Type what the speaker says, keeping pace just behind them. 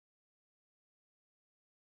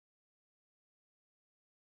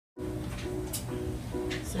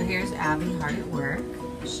So here's Abby hard at work.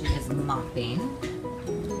 She is mopping.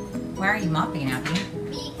 Why are you mopping, Abby?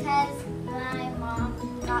 Because my mom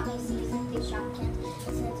got me season 3 Shopkins.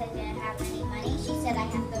 Since I didn't have any money, she said I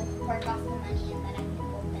have to work off the money and then I can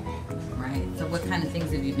open it. Right. So what kind of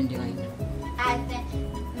things have you been doing? I've been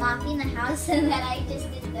mopping the house and then I just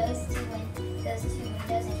did those two windows and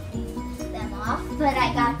cleaned them off. But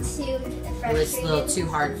I got too frustrated. It was a little too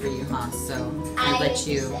hard for you, huh? So I let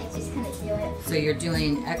you. I just couldn't do it. So you're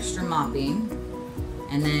doing extra mopping,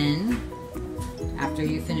 and then after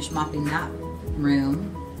you finish mopping that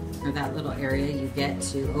room or that little area, you get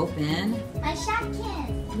to open my Shopkins. Yay.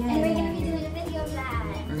 And we're gonna be doing a video of that.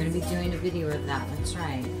 We're gonna be doing a video of that. That's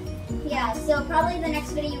right. Yeah. So probably the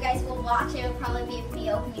next video you guys will watch, it will probably be of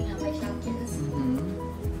me opening up my Shopkins.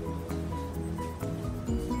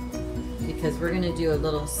 Because we're going to do a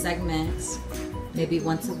little segment maybe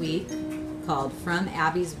once a week called From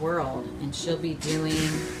Abby's World, and she'll be doing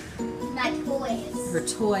My toys. her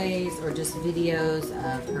toys or just videos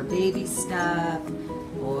of her baby stuff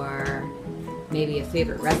or maybe a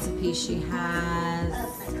favorite recipe she has,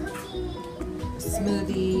 Of my cooking. a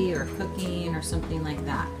smoothie or cooking or something like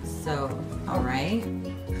that. So, all right.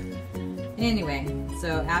 Anyway,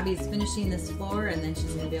 so Abby's finishing this floor and then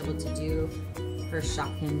she's going to be able to do her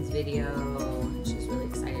Shopkins video. She's really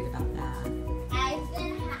excited about that. I've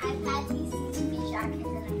had these season 3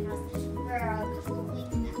 Shopkins in my house for a couple of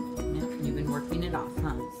weeks now. Yeah, you've been working it off,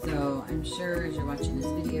 huh? So I'm sure as you're watching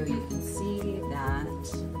this video, you can see that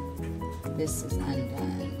this is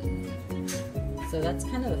undone. So that's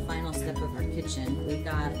kind of the final step of our kitchen. We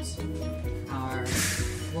got our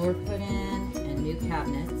floor put in and new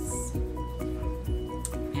cabinets.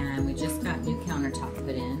 And we just got new countertop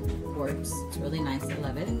put in, quartz. It's really nice, I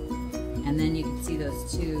love it. And then you can see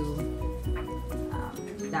those two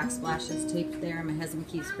backsplashes taped there. My husband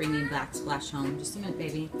keeps bringing backsplash home. Just a minute,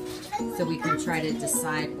 baby. So we can try to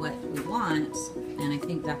decide what we want. And I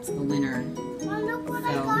think that's the winner. Mom, look what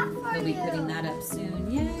I So got for we'll be you. putting that up soon.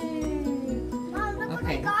 Yay! Mom, look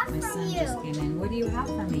Okay, what I got my from son you. just came in. What do you have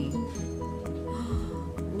for me?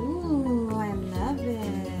 Ooh, I love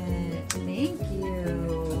it. Thank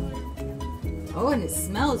you. Oh, and it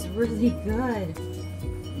smells really good.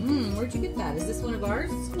 Where'd you get that? Is this one of ours?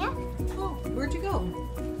 Yeah. Oh, where'd you go?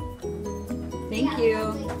 Thank you.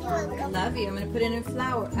 I love you. I'm going to put it in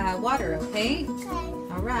water, okay? Okay.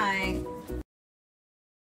 All right.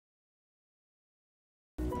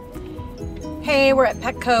 Hey, we're at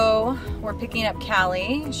Petco. We're picking up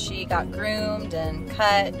Callie. She got groomed and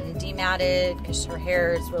cut and dematted because her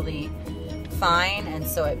hair is really fine and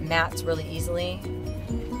so it mats really easily.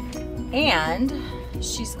 And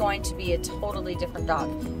she's going to be a totally different dog.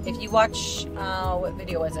 If you watch, what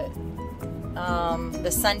video was it?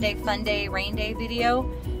 The Sunday Fun Day Rain Day video,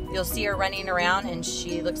 you'll see her running around and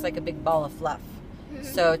she looks like a big ball of fluff.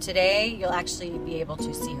 So today you'll actually be able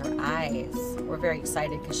to see her eyes. We're very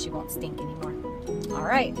excited because she won't stink anymore. All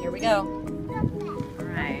right, here we go. All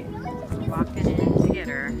right, walking in to get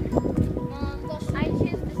her. I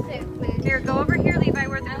choose the soup, please. Here, go over here, Levi,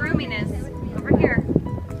 where the grooming is. Over here.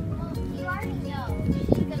 You already know.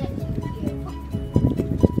 She's gonna do you.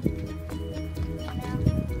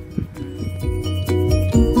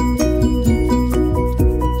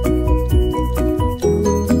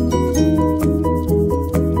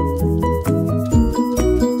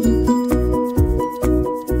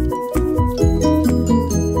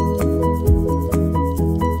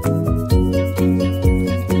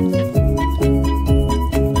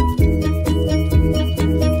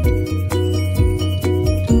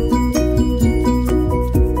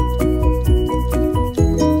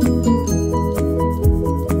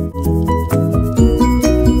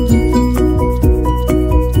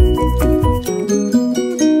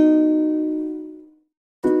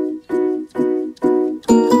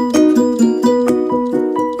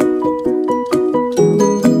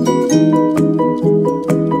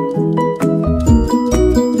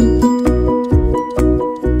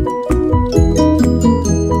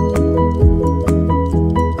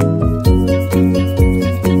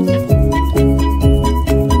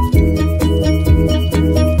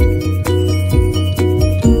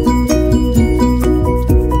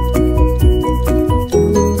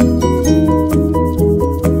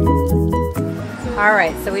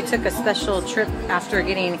 So we took a special trip after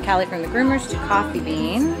getting Callie from the groomers to Coffee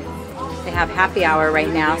Bean. They have happy hour right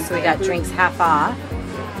now, so we got drinks half off.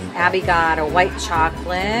 Abby got a white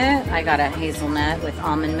chocolate. I got a hazelnut with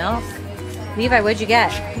almond milk. Levi, what'd you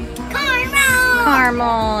get? Caramel!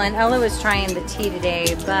 Caramel. And Ella was trying the tea today,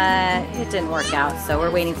 but it didn't work out, so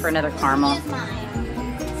we're waiting for another caramel. Here's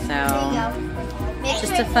mine. So, There you go.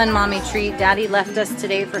 Just a fun mommy treat. Daddy left us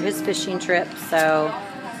today for his fishing trip, so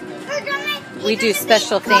we do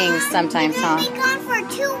special things sometimes, huh? We're gonna be gone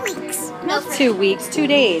for 2 weeks. Not 2 weeks, 2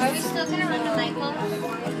 days. Are we still gonna run to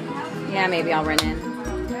Michael's? Yeah, maybe I'll run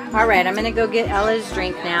in. All right, I'm gonna go get Ella's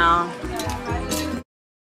drink now.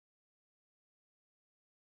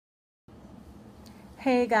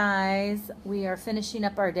 Hey guys, we are finishing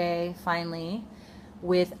up our day finally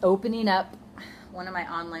with opening up one of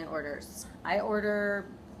my online orders. I order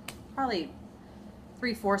probably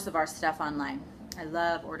 3/4 of our stuff online. I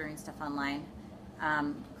love ordering stuff online.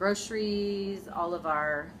 Groceries, all of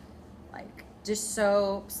our like dish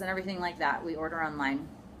soaps and everything like that, we order online.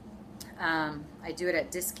 I do it at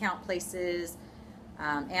discount places,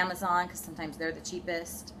 Amazon, because sometimes they're the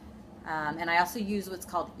cheapest. And I also use what's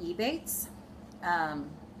called Ebates.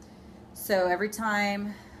 So every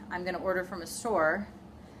time I'm going to order from a store,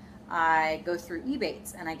 I go through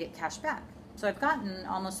Ebates and I get cash back. So I've gotten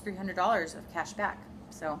almost $300 of cash back.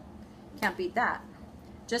 So can't beat that.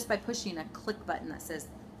 Just by pushing a click button that says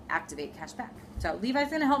activate cash back. So Levi's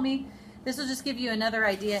going to help me. This will just give you another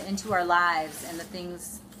idea into our lives and the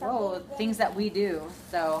things, things that we do.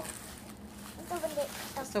 So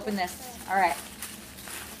let's open this. All right.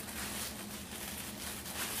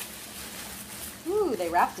 Ooh, they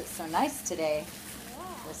wrapped it so nice today.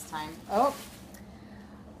 This time. Oh,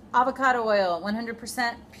 avocado oil,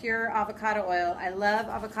 100% pure avocado oil. I love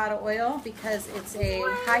avocado oil because it's a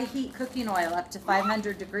high heat cooking oil up to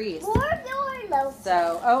 500 degrees.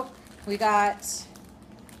 So, we got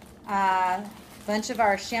a bunch of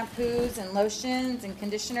our shampoos and lotions and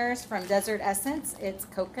conditioners from Desert Essence. It's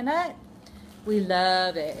coconut. We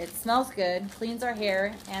love it. It smells good, cleans our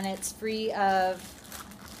hair, and it's free of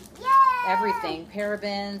everything.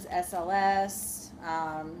 Parabens, SLS,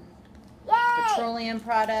 petroleum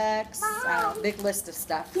products, big list of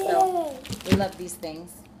stuff. So we love these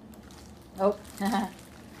things. Oh,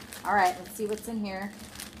 all right, let's see what's in here.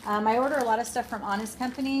 I order a lot of stuff from Honest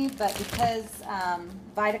Company, but because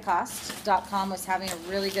Vitacost.com was having a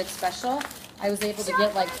really good special, I was able to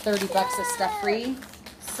get like 30 bucks of stuff free.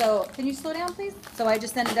 So can you slow down, please? So I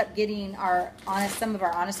just ended up getting some of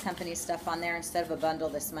our Honest Company stuff on there instead of a bundle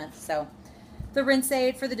this month. So the rinse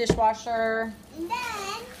aid for the dishwasher, And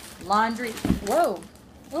then laundry. Whoa,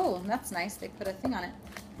 oh, that's nice. They put a thing on it.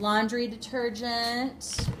 Laundry detergent,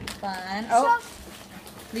 fun. Oh,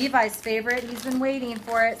 Levi's favorite. He's been waiting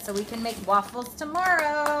for it so we can make waffles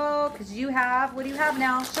tomorrow. Because you have, what do you have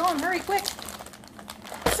now? Show him, hurry, quick.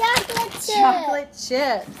 chocolate chip. Chocolate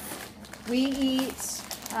chips. We eat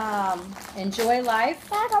Enjoy Life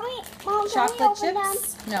Mom, chocolate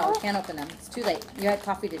chips. No, can't open them. It's too late. You had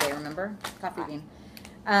coffee today, remember? Coffee bean.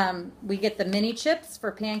 We get the mini chips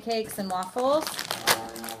for pancakes and waffles.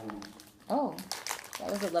 Oh, that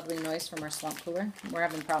was a lovely noise from our swamp cooler. We're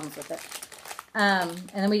having problems with it. And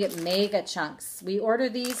then we get mega chunks. We order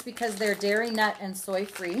these because they're dairy, nut, and soy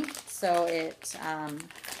free. So it's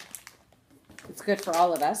good for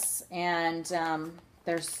all of us. And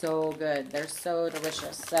they're so good. They're so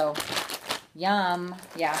delicious. So yum.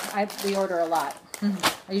 Yeah, we order a lot.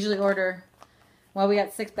 I usually order, well, we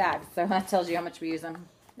got 6 bags. So that tells you how much we use them.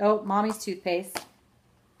 Oh, Mommy's toothpaste.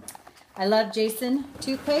 I love Jason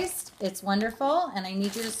toothpaste. It's wonderful. And I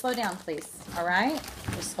need you to slow down, please. All right?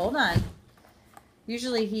 Just hold on.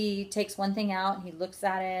 Usually he takes one thing out, he looks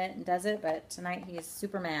at it and does it, but tonight he's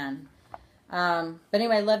Superman. But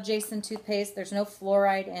anyway, I love Jason toothpaste. There's no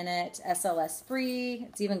fluoride in it, SLS free.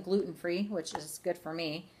 It's even gluten free, which is good for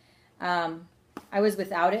me. I was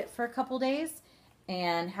without it for a couple days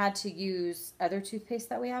and had to use other toothpaste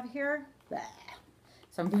that we have here. Blech.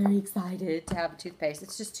 So I'm very excited to have a toothpaste.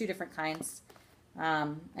 It's just 2 different kinds.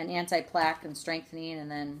 An anti-plaque and strengthening,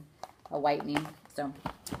 and then a whitening. So,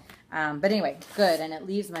 but anyway, good. And it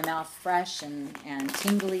leaves my mouth fresh and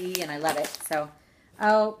tingly, and I love it. So,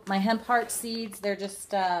 oh, my hemp heart seeds. They're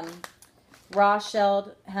just raw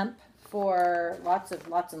shelled hemp for lots and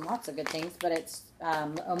lots of good things. But it's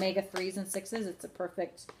omega 3s and 6s. It's a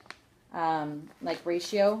perfect like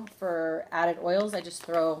ratio for added oils. I just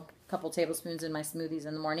throw a couple tablespoons in my smoothies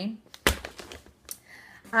in the morning.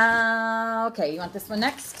 Okay, you want this one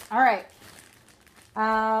next? All right.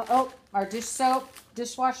 Oh, our dish soap,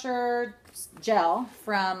 dishwasher gel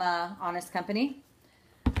from Honest Company.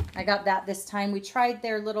 I got that this time. We tried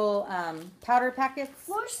their little powder packets.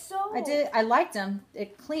 More soap. I liked them.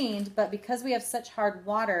 It cleaned, but because we have such hard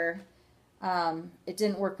water, it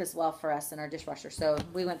didn't work as well for us in our dishwasher. So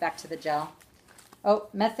we went back to the gel. Oh,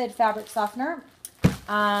 Method fabric softener.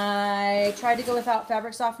 I tried to go without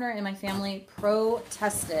fabric softener, and my family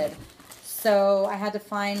protested. So I had to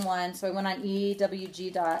find one. So I went on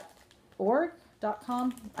ewg.org,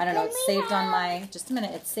 Yorkie.com. I don't know. It's saved on my, just a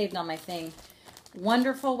minute. It's saved on my thing.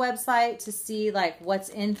 Wonderful website to see like what's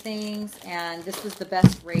in things. And this was the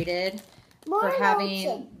best rated for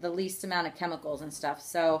having the least amount of chemicals and stuff.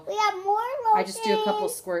 So we have more lotion. I just do a couple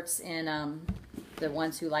squirts in the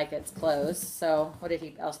Ones Who Like It's clothes. So what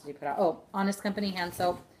else did he put out? Oh, Honest Company hand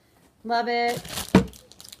soap. Love it.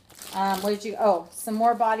 What did you, oh, some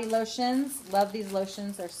more body lotions. Love these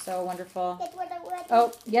lotions. They're so wonderful.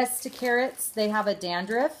 Oh, Yes to Carrots. They have a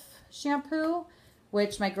dandruff shampoo,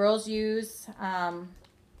 which my girls use.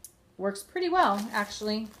 Works pretty well,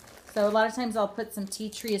 actually. So a lot of times I'll put some tea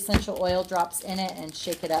tree essential oil drops in it and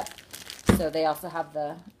shake it up. So they also have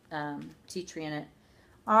the tea tree in it.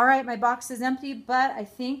 All right, my box is empty, but I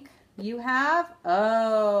think you have,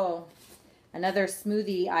 oh, another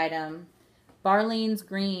smoothie item. Barlean's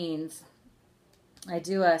Greens. I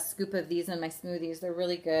do a scoop of these in my smoothies. They're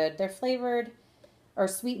really good. They're flavored or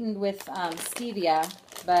sweetened with stevia,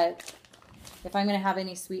 but if I'm going to have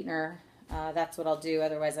any sweetener, that's what I'll do.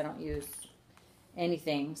 Otherwise, I don't use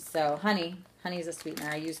anything. So honey is a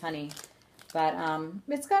sweetener. I use honey, but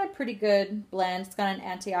it's got a pretty good blend. It's got an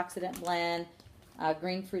antioxidant blend,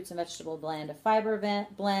 green fruits and vegetable blend, a fiber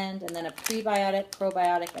blend, and then a prebiotic,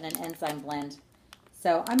 probiotic, and an enzyme blend.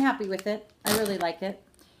 So I'm happy with it. I really like it.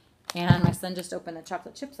 And my son just opened the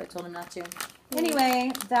chocolate chips. I told him not to.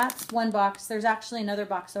 Anyway, that's one box. There's actually another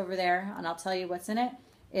box over there, and I'll tell you what's in it.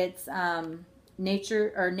 It's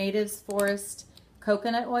Natives Forest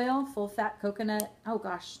coconut oil, full fat coconut. Oh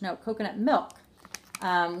gosh, no, coconut milk.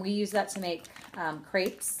 We use that to make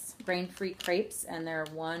crepes, grain-free crepes, and they're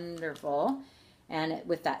wonderful. And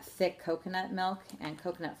with that thick coconut milk and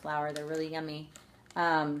coconut flour, they're really yummy.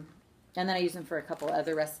 And then I use them for a couple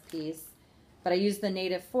other recipes. But I use the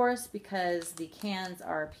Native Forest because the cans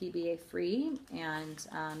are PBA free, and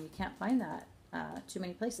you can't find that too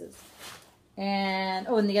many places. And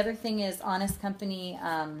oh, and the other thing is Honest Company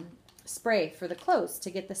spray for the clothes to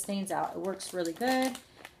get the stains out. It works really good.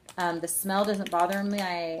 The smell doesn't bother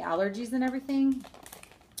my allergies and everything.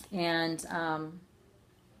 And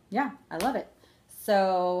yeah, I love it.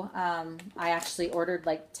 So I actually ordered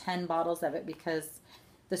like 10 bottles of it because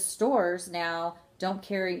the stores now don't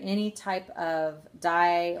carry any type of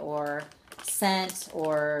dye or scent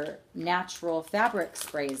or natural fabric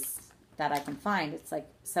sprays that I can find. It's like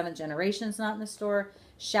 7th Generation's not in the store.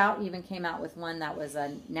 Shout even came out with one that was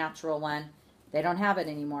a natural one. They don't have it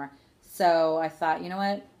anymore. So I thought, you know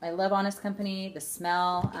what? I love Honest Company. The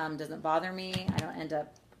smell doesn't bother me. I don't end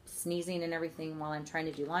up sneezing and everything while I'm trying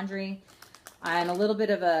to do laundry. I'm a little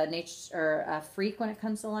bit of a freak when it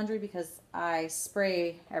comes to laundry because I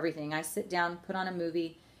spray everything. I sit down, put on a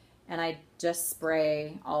movie, and I just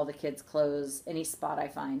spray all the kids' clothes, any spot I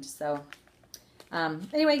find. So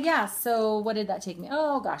anyway, yeah, so what did that take me?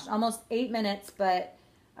 Oh gosh, almost 8 minutes, but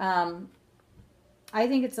I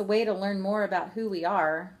think it's a way to learn more about who we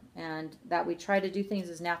are and that we try to do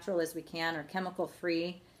things as natural as we can or chemical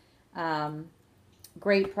free.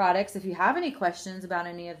 Great products. If you have any questions about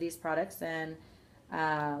any of these products and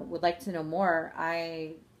would like to know more,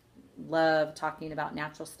 I love talking about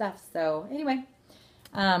natural stuff. So anyway,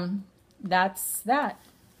 that's that.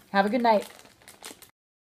 Have a good night.